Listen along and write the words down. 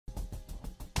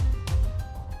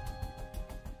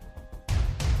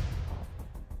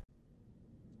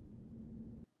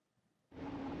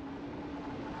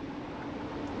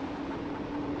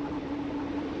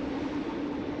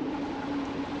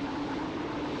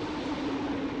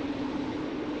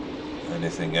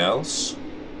Anything else?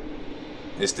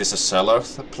 Is this a cellar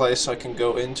place I can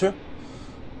go into?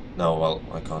 No, well,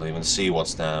 I can't even see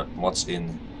what's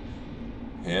in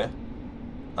here.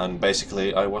 And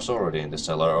basically, I was already in the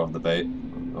cellar of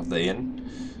the inn,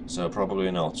 so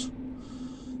probably not.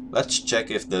 Let's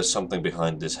check if there's something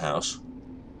behind this house.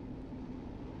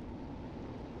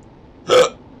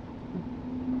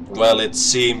 Well, it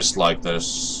seems like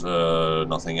there's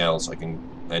nothing else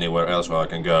anywhere else where I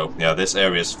can go. Yeah, this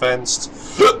area is fenced.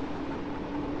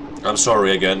 I'm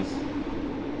sorry again.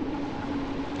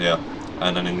 Yeah,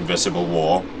 and an invisible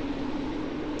wall.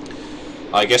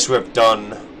 I guess we're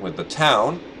done with the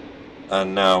town,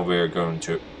 and now we're going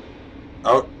to...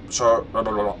 Oh, sorry.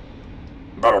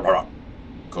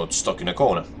 Got stuck in a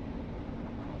corner.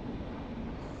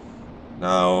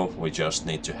 Now we just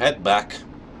need to head back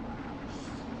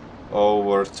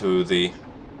over to the...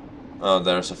 Oh,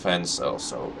 there's a fence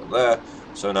also over there.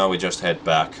 So now we just head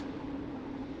back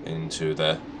into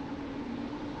the...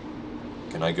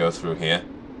 Can I go through here?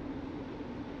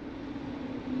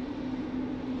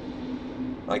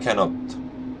 I cannot.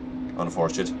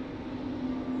 Unfortunate.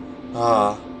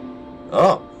 Ah.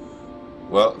 Oh.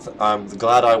 Well, I'm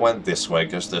glad I went this way,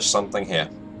 because there's something here.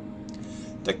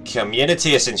 The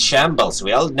community is in shambles,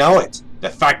 we all know it. The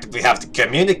fact that we have to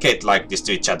communicate like this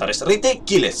to each other is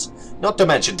ridiculous, not to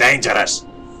mention dangerous.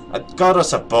 I got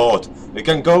us a boat. We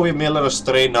can go with Miller's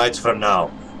 3 nights from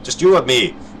now. Just you and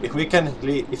me. If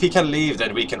he can leave,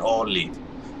 then we can all leave.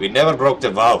 We never broke the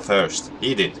vow first.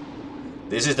 He did.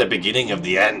 This is the beginning of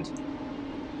the end.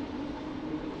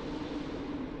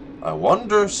 I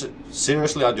wonder,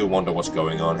 seriously, I do wonder what's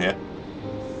going on here.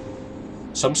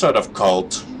 Some sort of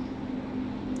cult.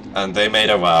 And they made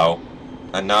a vow.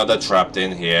 And now they're trapped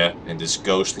in here, in this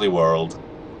ghostly world.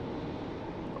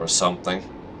 Or something.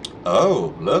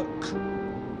 Oh, look.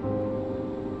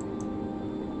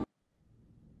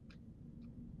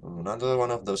 Another one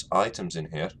of those items in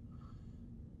here.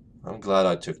 I'm glad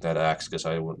I took that axe, because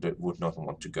I would not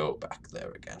want to go back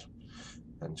there again.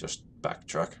 And just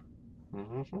backtrack.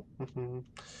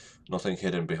 Nothing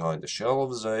hidden behind the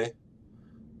shelves, eh?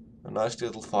 A nice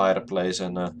little fireplace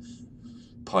and a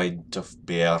pint of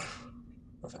beer.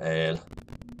 Of ale.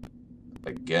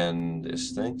 Again,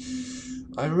 this thing.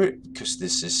 Because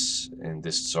this is in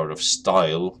this sort of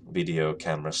style, video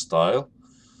camera style.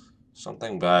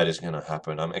 Something bad is gonna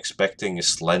happen. I'm expecting a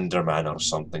Slender Man or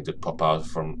something to pop out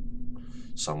from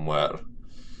somewhere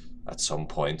at some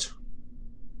point.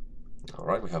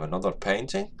 Alright, we have another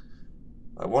painting.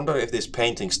 I wonder if these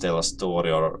paintings tell a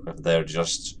story or if they're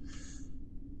just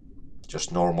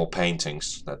normal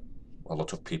paintings that a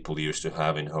lot of people used to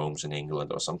have in homes in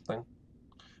England or something.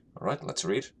 Alright, let's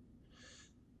read.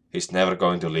 He's never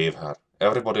going to leave her.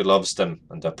 Everybody loves them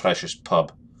and their precious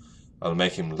pub. I'll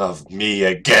make him love me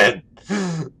again.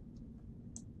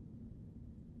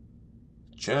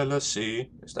 Jealousy.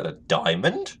 Is that a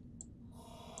diamond?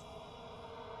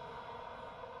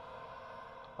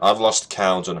 I've lost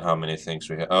count on how many things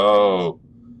we have. Oh.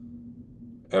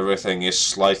 Everything is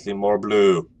slightly more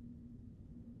blue.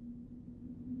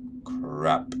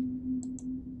 Crap.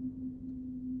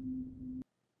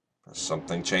 Has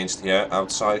something changed here,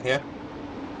 outside here?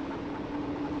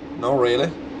 No,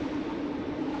 really?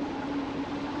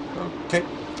 Okay.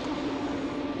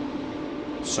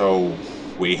 So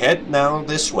we head now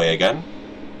this way again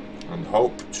and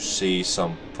hope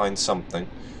to find something.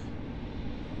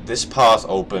 This path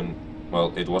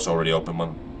well, it was already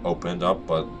opened up,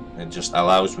 but it just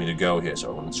allows me to go here, so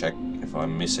I want to check if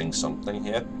I'm missing something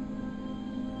here.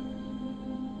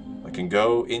 I can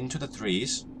go into the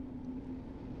trees.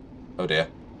 Oh dear.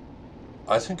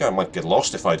 I think I might get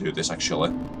lost if I do this,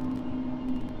 actually.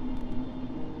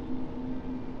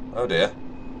 Oh dear.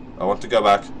 I want to go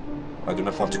back. I do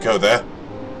not want to go there.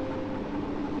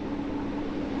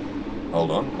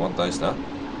 Hold on, what is that?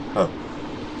 Oh.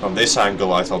 From this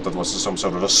angle I thought that was some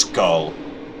sort of a skull.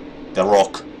 The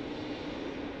rock.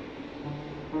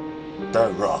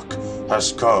 The rock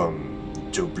has come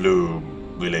to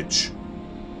Bloom Village.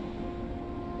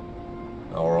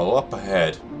 Now we're all up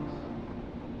ahead.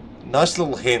 Nice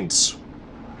little hints.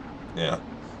 Yeah.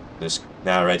 This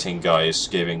narrating guy is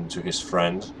giving to his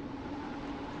friend.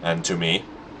 And to me.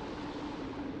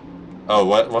 Oh,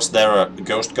 what was there a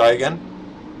ghost guy again?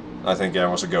 I think there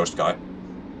was a ghost guy.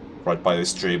 Right by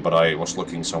this tree, but I was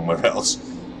looking somewhere else.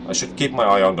 I should keep my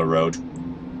eye on the road.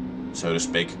 So to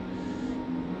speak.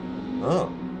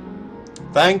 Oh.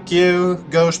 Thank you,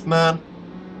 ghost man.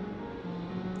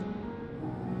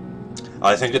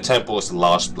 I think the temple is the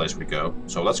last place we go.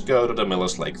 So let's go to the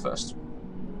Miller's Lake first.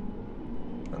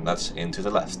 And that's into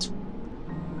the left.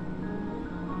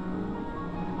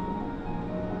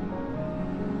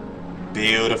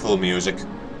 Beautiful music.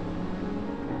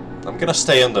 I'm gonna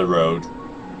stay on the road.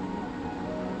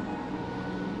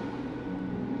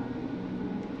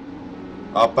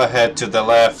 Up ahead to the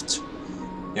left.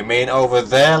 You mean over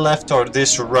there left or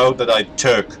this road that I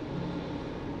took?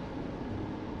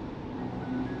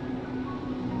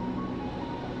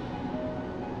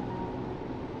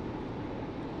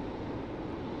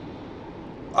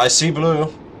 I see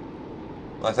blue,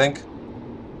 I think.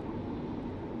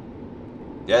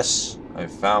 Yes, I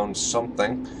found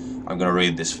something. I'm gonna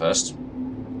read this first.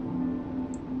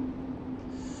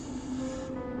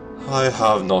 I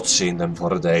have not seen them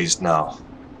for days now.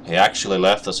 He actually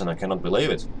left us and I cannot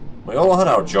believe it. We all had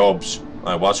our jobs.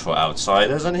 I watch for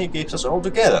outsiders and he keeps us all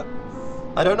together.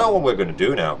 I don't know what we're gonna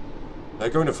do now. We're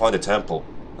going to find a temple.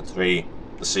 The 3,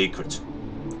 the secret.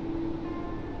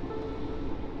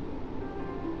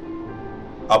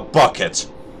 A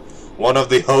bucket. One of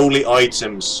the holy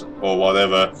items, or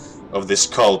whatever, of this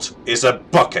cult is a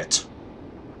bucket.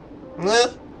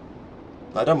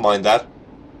 I don't mind that.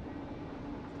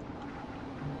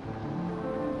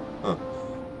 Huh.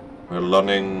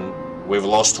 We've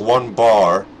lost 1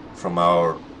 bar from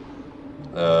our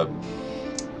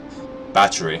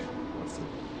battery of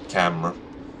the camera.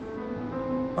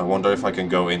 I wonder if I can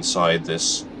go inside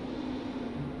this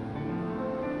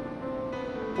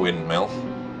windmill.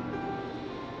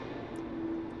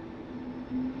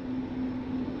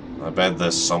 I bet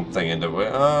there's something in the way.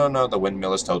 Oh no, the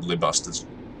windmill is totally busted.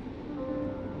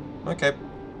 Okay.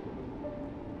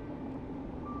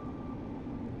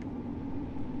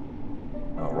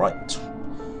 Alright.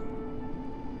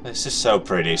 This is so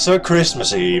pretty, so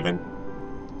Christmassy even.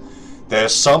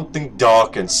 There's something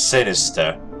dark and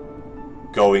sinister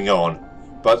going on,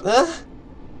 but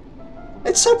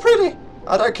it's so pretty.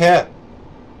 I don't care.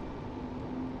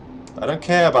 I don't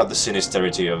care about the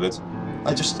sinisterity of it.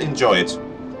 I just enjoy it.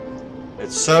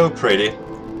 It's so pretty.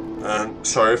 And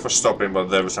sorry for stopping, but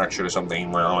there was actually something in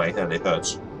my eye and it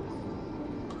hurts.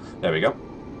 There we go.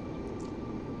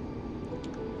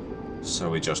 So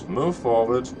we just move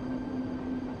forward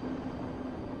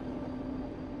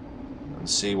and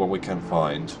see what we can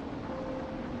find.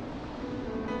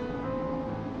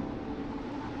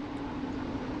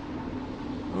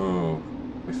 Ooh,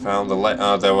 we found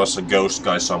the there was a ghost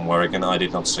guy somewhere again. I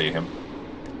did not see him.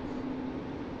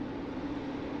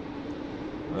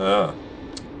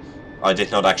 I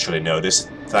did not actually notice.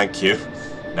 Thank you,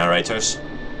 narrators.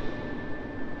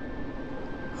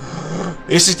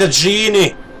 Is it a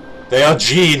genie? They are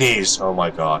genies! Oh my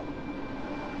god.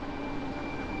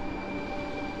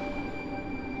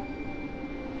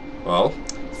 Well,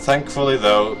 thankfully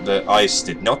though, the ice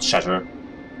did not shatter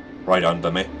right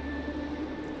under me.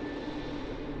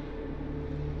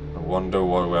 I wonder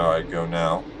where I go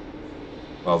now.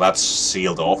 Well, that's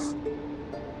sealed off.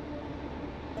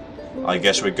 I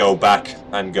guess we go back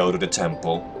and go to the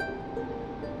temple.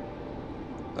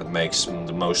 That makes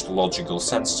the most logical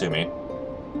sense to me.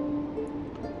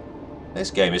 This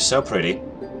game is so pretty.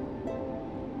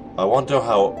 I wonder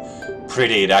how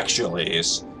pretty it actually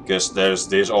is, because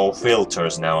there's all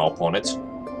filters now upon it.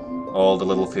 All the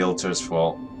little filters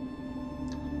for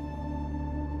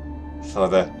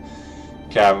the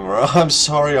camera. I'm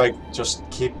sorry, I just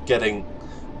keep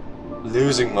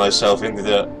losing myself into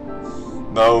the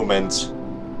moment.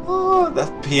 Oh,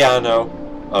 that piano.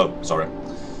 Oh, sorry.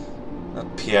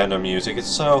 That piano music, it's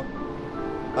so...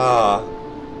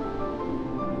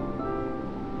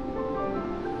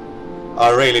 I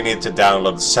really need to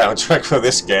download the soundtrack for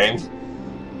this game.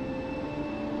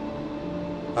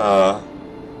 I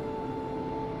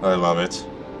love it.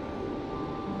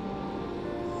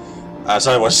 As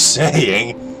I was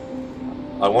saying,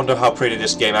 I wonder how pretty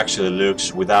this game actually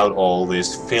looks without all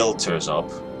these filters up.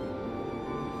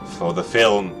 For the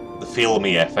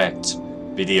filmy effect.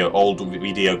 Old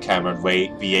video camera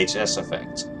VHS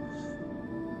effect.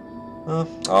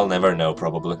 I'll never know,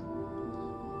 probably.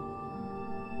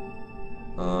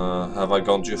 Have I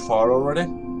gone too far already?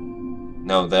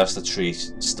 No, there's the tree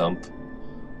stump.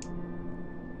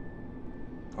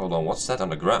 Hold on, what's that on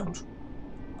the ground?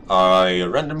 A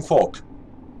random fork.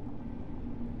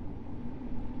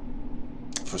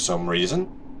 For some reason.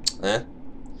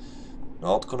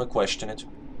 Not gonna question it.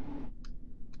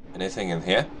 Anything in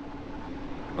here?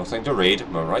 Nothing to read,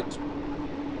 am I right?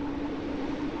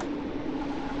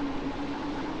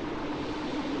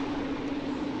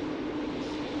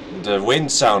 The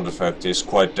wind sound effect is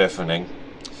quite deafening,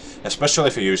 especially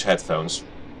if you use headphones.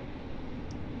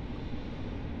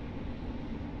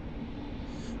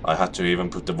 I had to even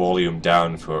put the volume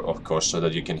down for, of course, so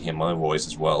that you can hear my voice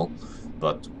as well,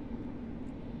 but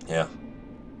yeah.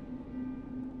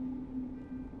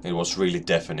 It was really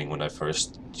deafening when I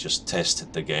first just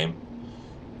tested the game.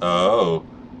 Oh,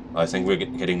 I think we're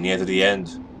getting near to the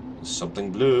end.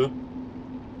 Something blue.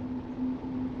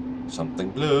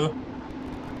 Something blue.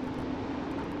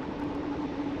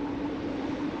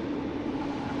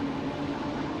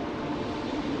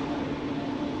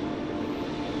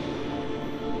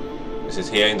 Is it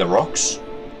here in the rocks?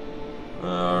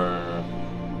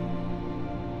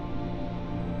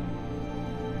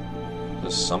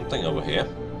 There's something over here.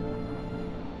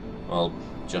 Well,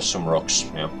 just some rocks,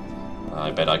 yeah. I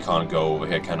bet I can't go over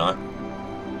here, can I?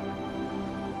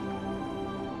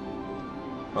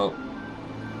 Well,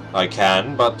 I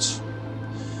can, but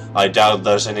I doubt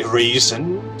there's any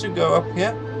reason to go up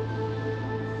here.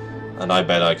 And I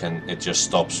bet I can, it just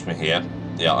stops me here.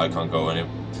 Yeah, I can't go any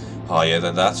higher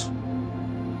than that.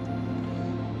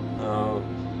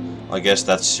 I guess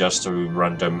that's just a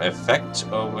random effect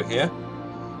over here.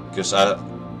 Because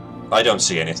I don't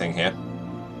see anything here.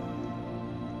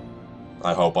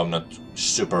 I hope I'm not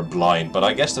super blind, but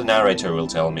I guess the narrator will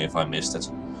tell me if I missed it.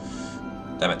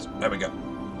 Damn it, there we go.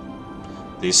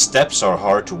 These steps are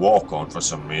hard to walk on for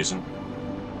some reason.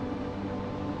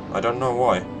 I don't know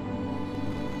why.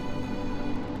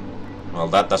 Well,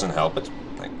 that doesn't help it.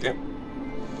 Thank you.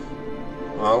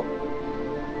 Well,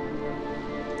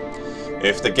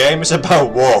 if the game is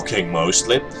about walking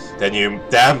mostly, then you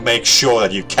damn make sure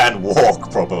that you can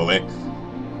walk properly.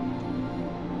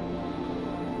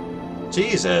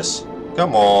 Jesus,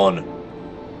 come on.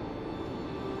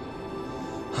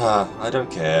 I don't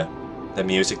care. The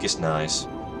music is nice.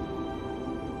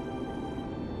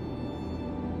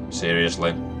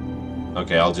 Seriously.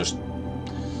 Okay, I'll just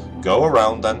go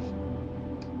around then.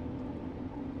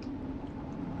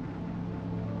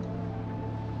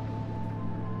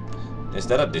 Is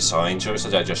that a design choice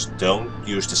that I just don't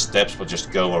use the steps but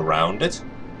just go around it?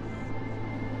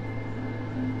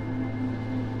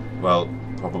 Well,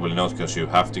 probably not, because you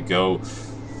have to go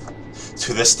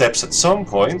to the steps at some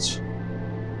point.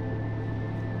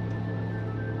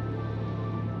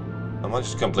 Am I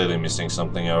just completely missing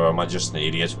something, or am I just an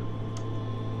idiot?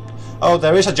 Oh,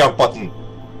 there is a jump button!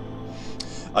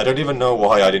 I don't even know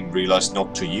why I didn't realize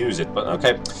not to use it, but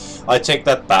okay. I take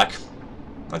that back.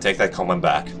 I take that comment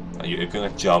back. You're gonna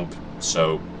jump,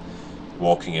 so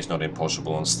walking is not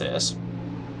impossible on stairs.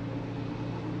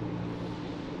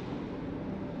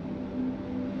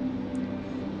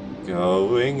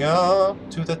 Going up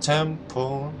to the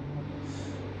temple,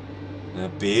 the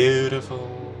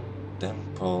beautiful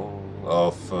temple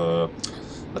of the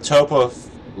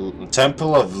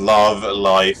temple of love,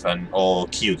 life, and all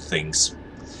cute things,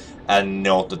 and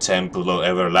not the temple of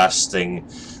everlasting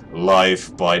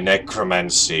life by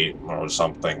necromancy or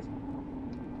something.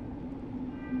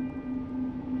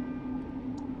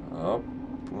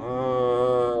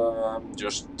 I'm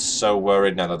just so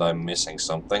worried now that I'm missing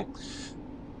something.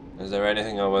 Is there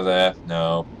anything over there?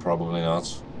 No, probably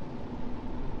not.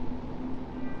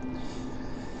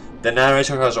 The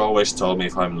narrator has always told me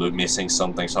if I'm missing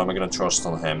something, so I'm gonna trust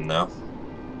on him now.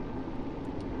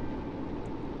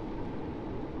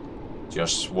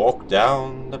 Just walk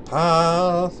down the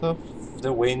path of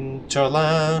the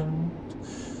winterland.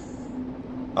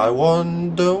 I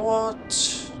wonder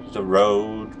what the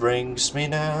road brings me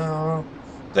now.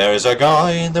 There's a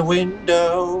guy in the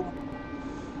window.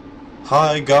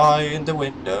 Hi, guy in the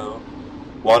window.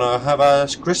 Wanna have a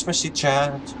Christmassy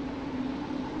chat?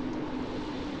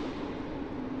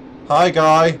 Hi,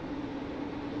 guy.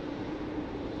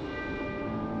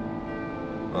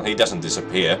 Well, he doesn't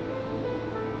disappear.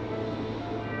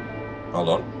 Hold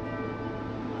on.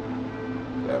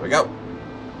 There we go.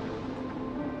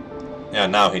 Yeah,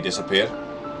 now he disappeared.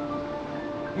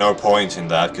 No point in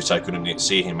that, because I couldn't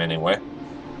see him anyway.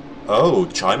 Oh,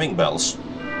 chiming bells.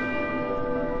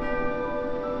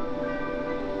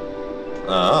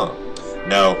 Oh.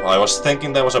 No, I was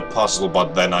thinking there was a puzzle,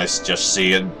 but then I just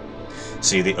see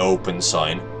the open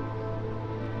sign.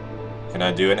 Can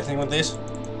I do anything with this?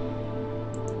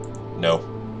 No.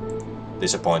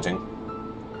 Disappointing.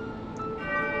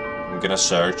 I'm gonna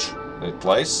search the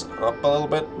place up a little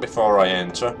bit before I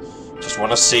enter. Just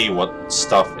wanna see what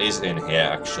stuff is in here,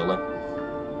 actually.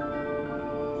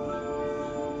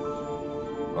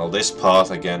 Well, this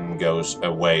path again goes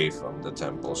away from the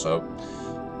temple, so...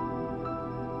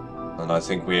 And I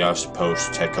think we are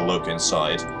supposed to take a look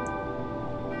inside.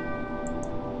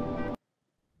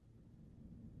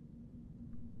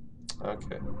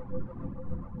 Okay.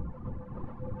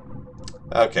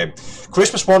 Okay.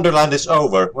 Christmas Wonderland is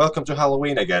over. Welcome to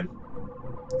Halloween again.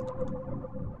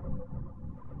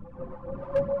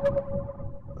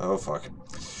 Oh, fuck.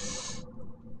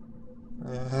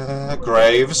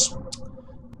 Graves.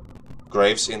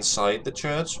 graves inside the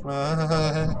church?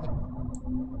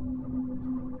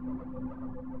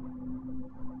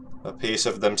 A piece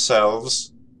of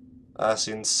themselves, as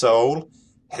in soul.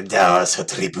 And those who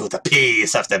tribute a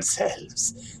piece of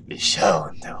themselves be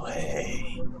shown the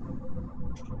way.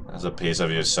 As a piece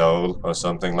of your soul, or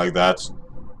something like that.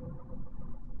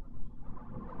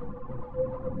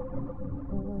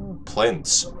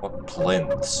 Plinths? What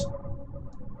plinths?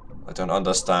 I don't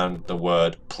understand the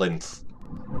word plinth.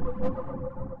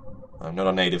 I'm not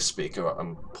a native speaker, I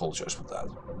apologize for that.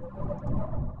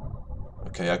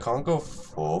 Okay, I can't go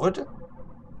forward?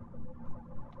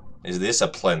 Is this a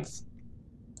plinth?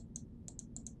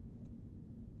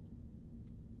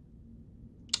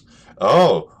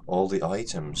 Oh, all the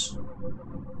items.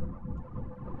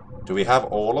 Do we have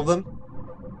all of them?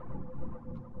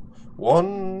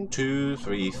 1, 2,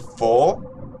 3, 4.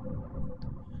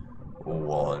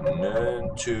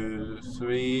 1, 2,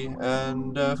 3,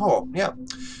 and 4. Yeah,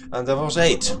 and there was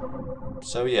 8.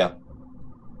 So yeah.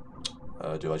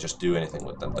 Do I just do anything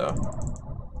with them though?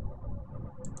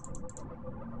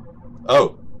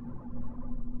 Oh!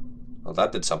 Well,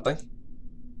 that did something.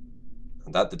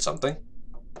 And that did something.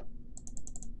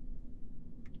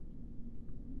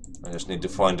 I just need to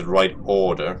find the right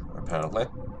order, apparently.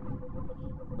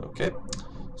 Okay.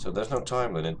 So there's no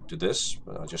time limit to this,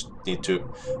 but I just need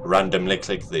to randomly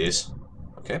click these.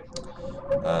 Okay.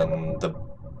 And the...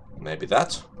 maybe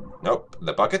that? Nope.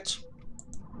 The bucket?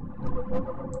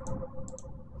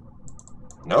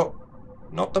 No.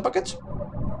 Not the bucket?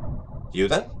 You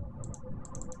then?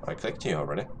 I clicked you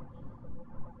already.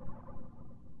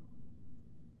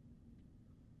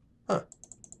 Huh.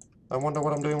 I wonder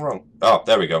what I'm doing wrong. Oh,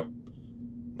 there we go.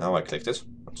 Now I clicked it.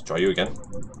 Let's try you again.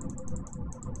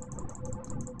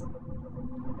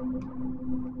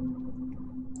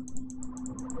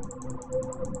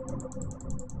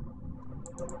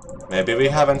 Maybe we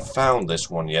haven't found this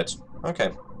one yet.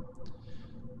 Okay.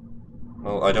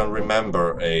 Well, I don't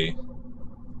remember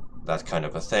that kind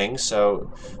of a thing,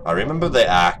 so I remember the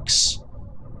axe.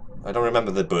 I don't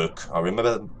remember the book. I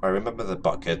remember the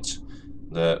bucket,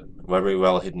 the very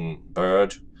well hidden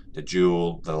bird, the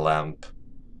jewel, the lamp,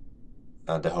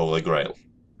 and the Holy Grail.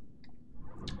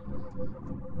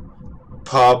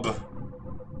 Pub,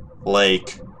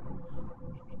 lake,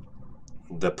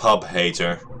 the pub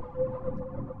hater,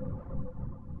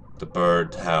 the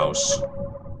bird house,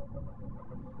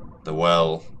 the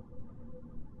well,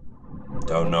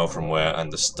 don't know from where,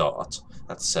 and the start.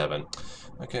 That's 7.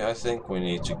 Okay, I think we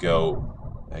need to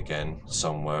go again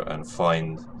somewhere and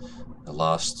find the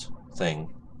last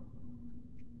thing.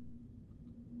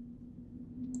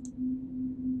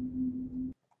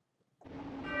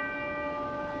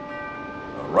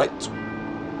 Alright.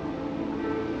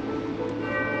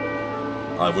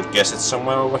 I would guess it's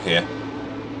somewhere over here.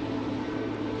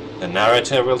 The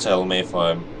narrator will tell me if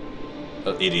I'm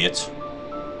an idiot.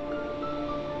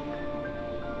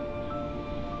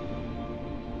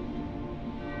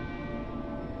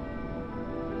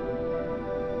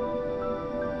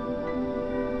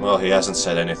 Well, he hasn't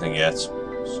said anything yet,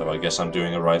 so I guess I'm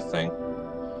doing the right thing.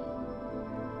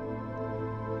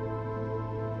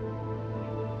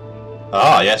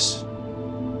 Ah, yes.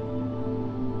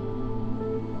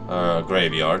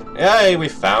 Graveyard. Yay, we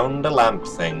found the lamp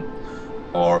thing.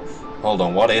 Or, hold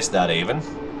on, what is that even?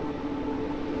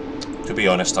 To be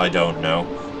honest, I don't know.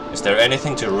 Is there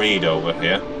anything to read over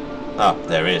here? Ah,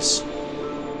 there is.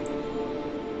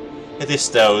 It is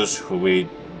those who we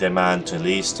demand the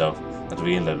least of that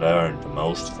we learn the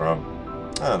most from.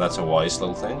 Ah, that's a wise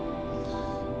little thing.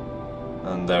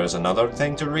 And there is another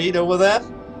thing to read over there.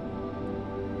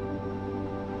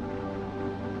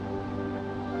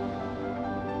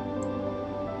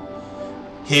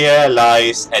 Here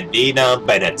lies Edina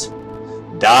Bennett,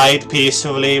 died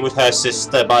peacefully with her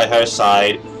sister by her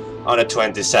side on the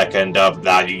 22nd of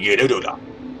that year.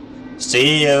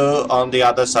 See you on the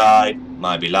other side,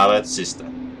 my beloved sister.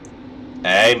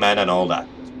 Amen and all that.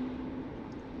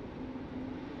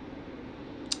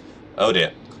 Oh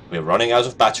dear, we're running out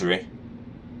of battery.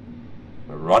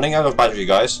 We're running out of battery,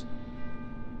 guys.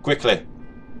 Quickly.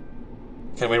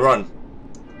 Can we run?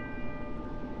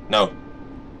 No.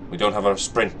 We don't have a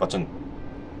sprint button.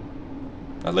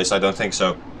 At least I don't think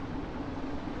so.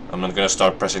 I'm not gonna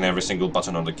start pressing every single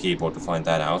button on the keyboard to find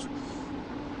that out.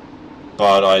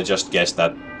 But I just guess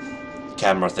that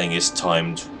camera thing is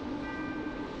timed.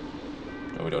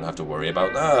 So we don't have to worry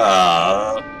about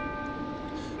that.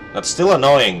 That's still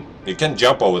annoying. You can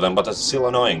jump over them, but that's still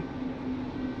annoying.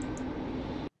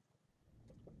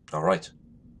 Alright.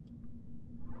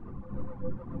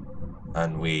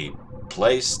 And we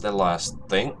place the last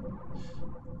thing.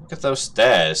 Look at those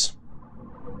stairs.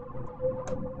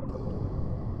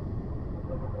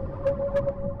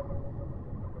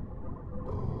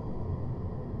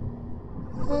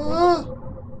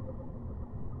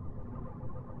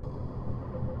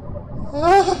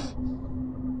 Ah,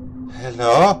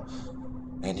 hello?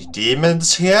 Any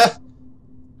demons here?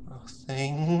 Oh,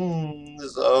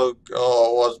 things. Oh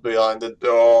god, what's behind the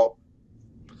door?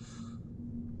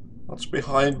 What's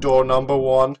behind door number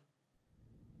 1?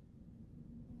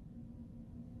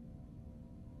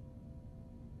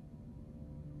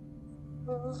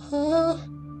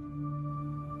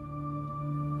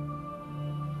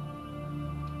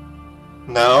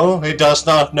 No, he does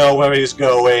not know where he's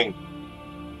going.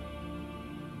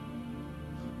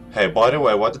 Hey, by the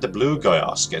way, why did the blue guy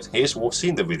ask it? He's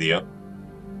seen the video.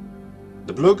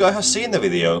 The blue guy has seen the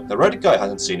video. The red guy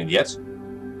hasn't seen it yet.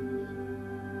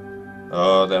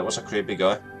 Oh, that was a creepy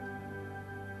guy.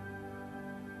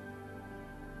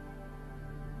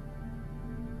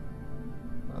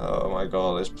 Oh my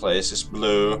god, this place is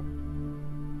blue.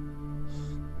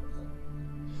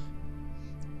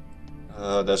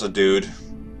 There's a dude.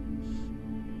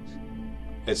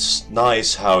 It's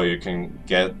nice how you can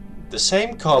get the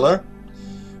same color,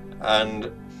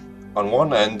 and on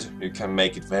one end you can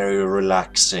make it very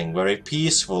relaxing, very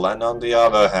peaceful, and on the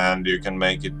other hand you can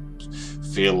make it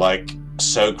feel like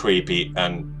so creepy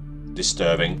and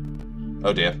disturbing.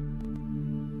 Oh dear.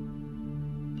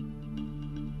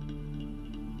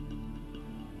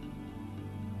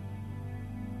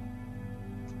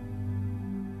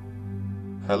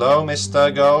 Hello,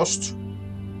 Mr. Ghost.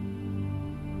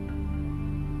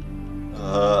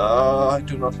 I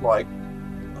do not like...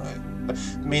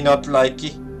 Me not like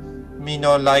it. Me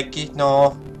not like it,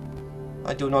 no.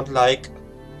 I do not like...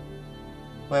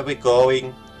 Where are we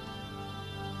going?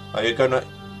 Are you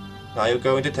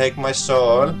going to take my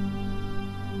soul?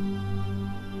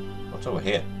 What's over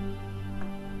here?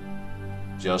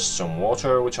 Just some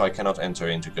water which I cannot enter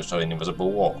into because of an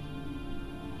invisible wall.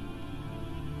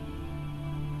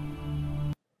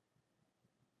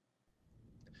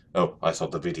 Oh, I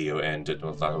thought the video ended.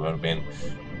 Well, that would have been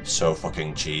so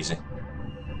fucking cheesy.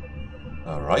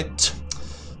 Alright.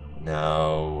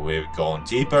 Now we've gone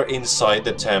deeper inside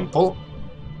the temple.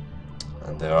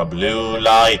 And there are blue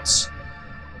lights.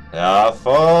 There are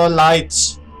 4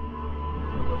 lights.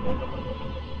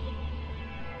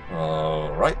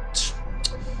 Alright.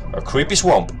 A creepy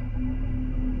swamp.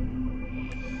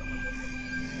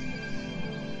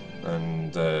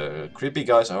 And the creepy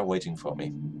guys are waiting for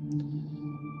me.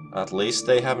 At least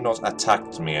they have not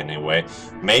attacked me anyway.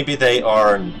 Maybe they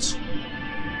aren't...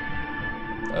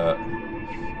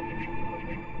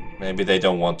 maybe they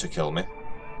don't want to kill me.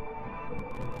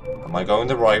 Am I going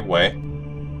the right way?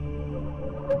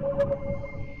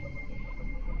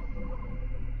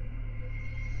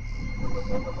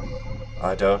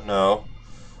 I don't know.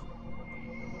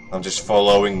 I'm just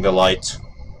following the light.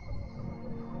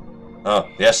 Oh,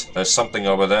 yes, there's something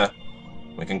over there.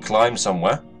 We can climb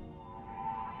somewhere.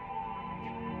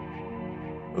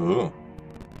 Ooh.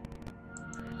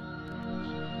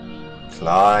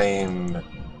 Climb.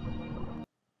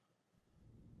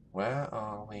 Where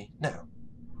are we now?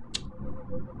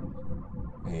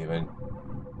 Even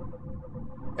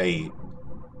a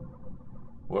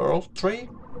world tree,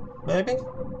 maybe?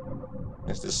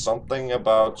 Is this something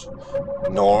about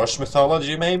Norse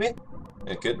mythology, maybe?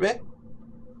 It could be.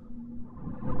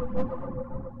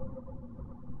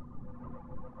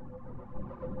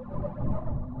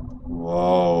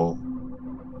 Whoa.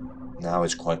 Now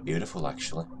it's quite beautiful,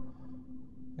 actually.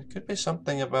 It could be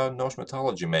something about Norse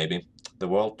mythology, maybe. The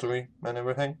world tree and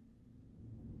everything.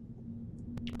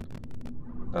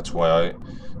 That's why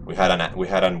we had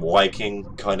a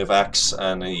Viking kind of axe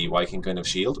and a Viking kind of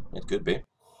shield. It could be.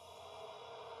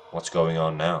 What's going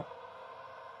on now?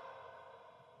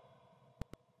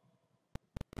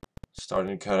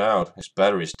 Starting to cut out. His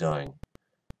battery's dying.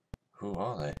 Who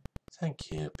are they?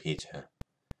 Thank you, Peter.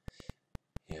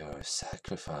 Your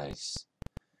sacrifice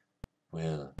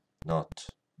will not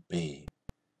be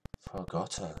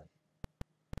forgotten.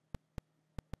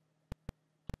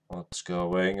 What's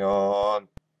going on?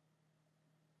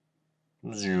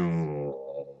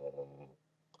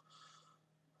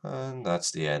 And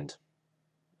that's the end.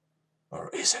 Or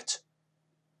is it?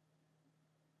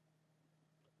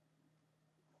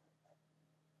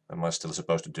 Am I still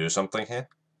supposed to do something here?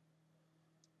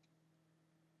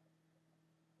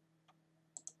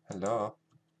 Hello?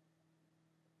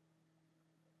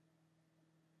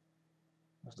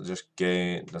 Does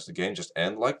the game just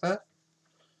end like that?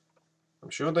 I'm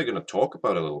sure they're gonna talk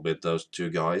about it a little bit, those two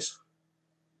guys.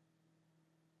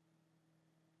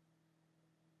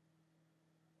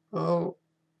 Well,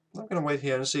 I'm gonna wait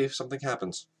here and see if something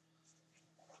happens.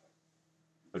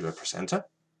 Or do I press enter?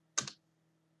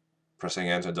 Pressing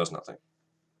enter does nothing.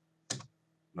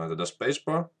 Neither does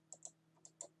spacebar.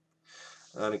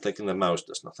 And clicking the mouse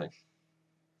does nothing.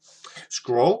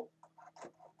 Scroll?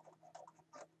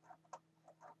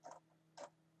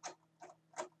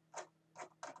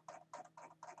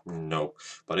 No,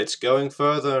 but it's going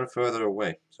further and further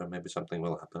away, so maybe something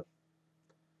will happen.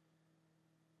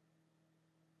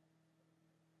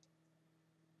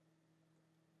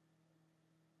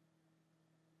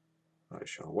 I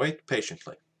shall wait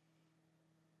patiently.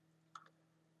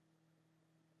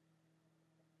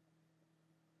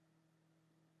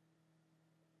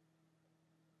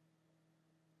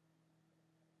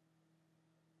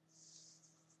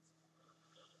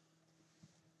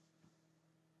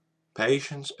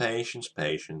 Patience, patience,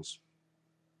 patience.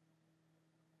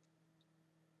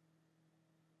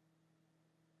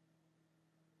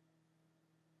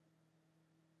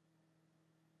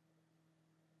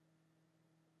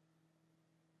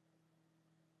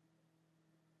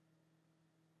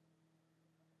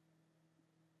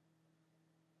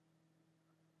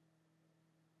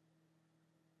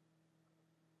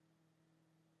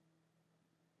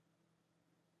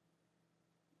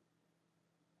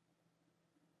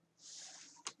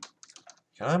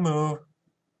 Can I move?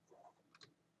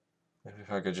 Maybe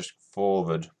if I could just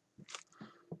forward.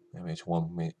 Maybe it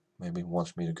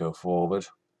wants me to go forward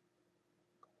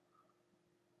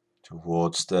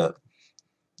towards the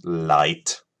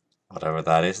light, whatever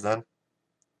that is then.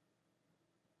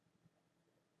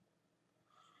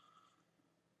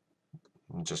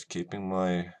 I'm just keeping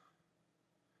my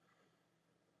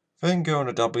finger on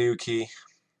the W key.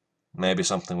 Maybe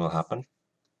something will happen.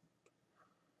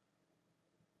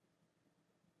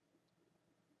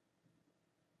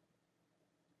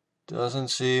 Doesn't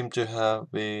seem to have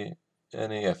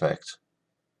any effect.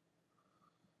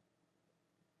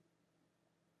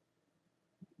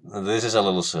 This is a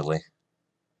little silly.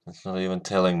 It's not even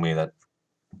telling me that.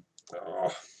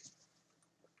 Oh.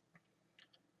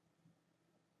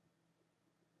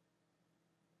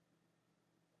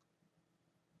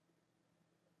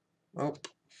 Oh.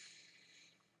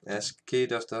 S key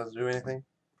does that do anything?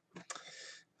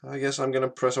 I guess I'm gonna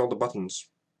press all the buttons.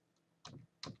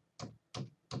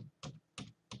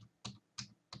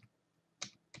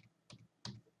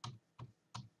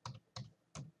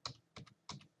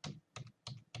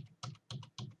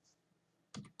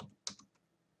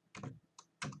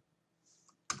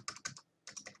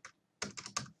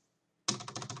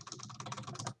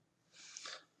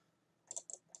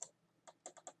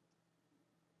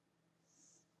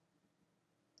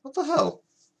 What the hell?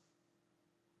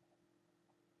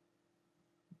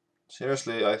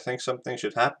 Seriously, I think something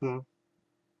should happen.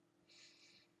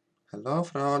 Hello,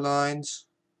 Fräuleins.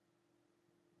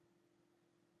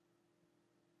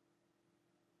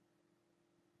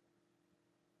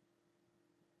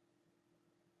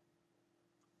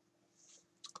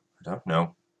 I don't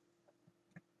know.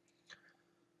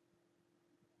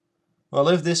 Well,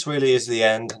 if this really is the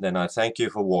end, then I thank you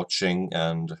for watching,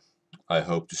 and I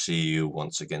hope to see you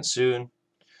once again soon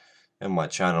in my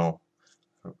channel.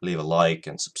 Leave a like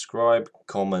and subscribe,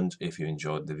 comment if you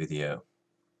enjoyed the video.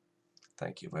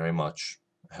 Thank you very much.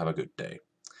 Have a good day.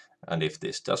 And if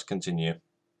this does continue,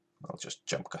 I'll just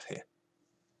jump cut here.